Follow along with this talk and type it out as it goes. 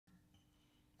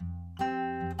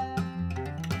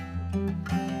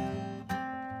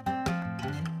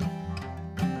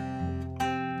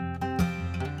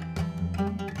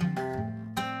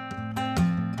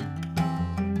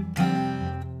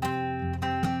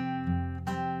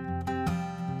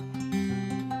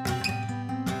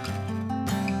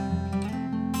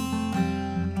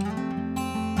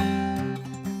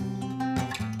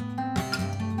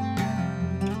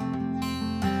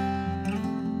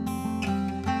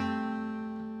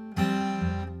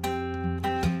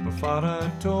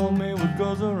Father told me what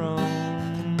goes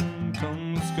around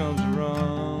comes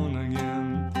around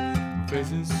again.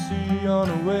 Faces see on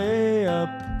the way up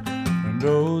and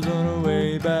those on the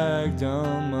way back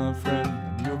down, my friend.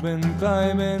 You've been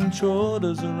climbing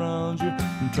shoulders around you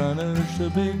and trying to reach the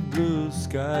big blue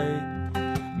sky.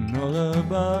 And all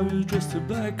above you just a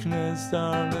blackness,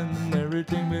 darling, and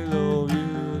everything below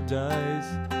you dies.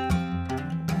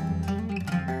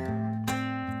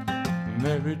 And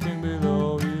everything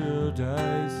below you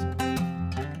dies.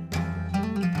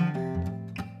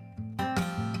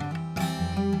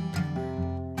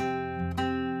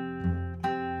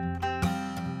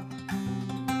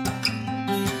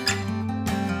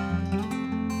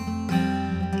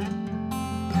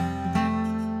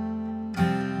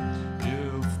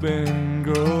 You've been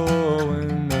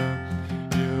growing up,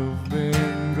 you've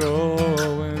been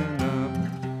growing up,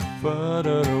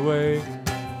 further away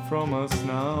from us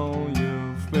now.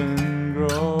 You've been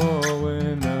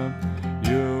growing up,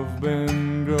 you've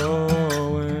been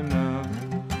growing up,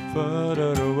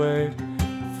 further away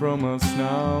from us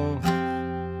now.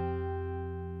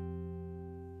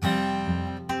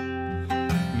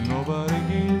 Nobody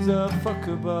gives a fuck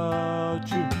about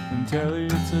you and tell you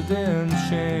it's a damn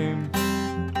shame.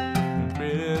 And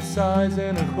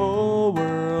criticizing the whole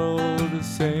world, the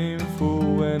same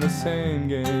fool and the same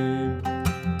game.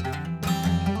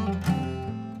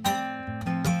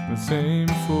 The same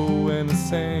fool and the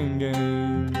same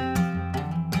game.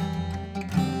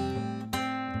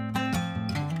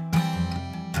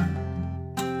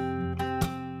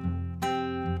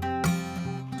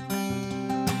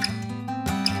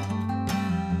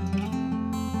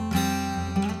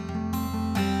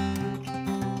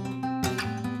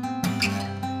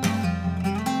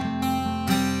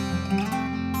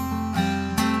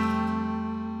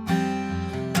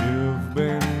 You've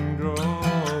been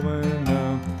growing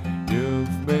up,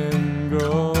 you've been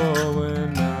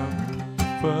growing up,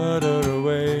 further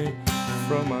away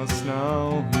from us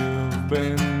now. You've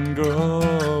been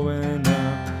growing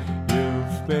up,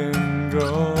 you've been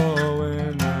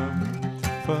growing up,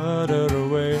 further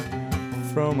away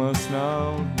from us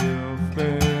now.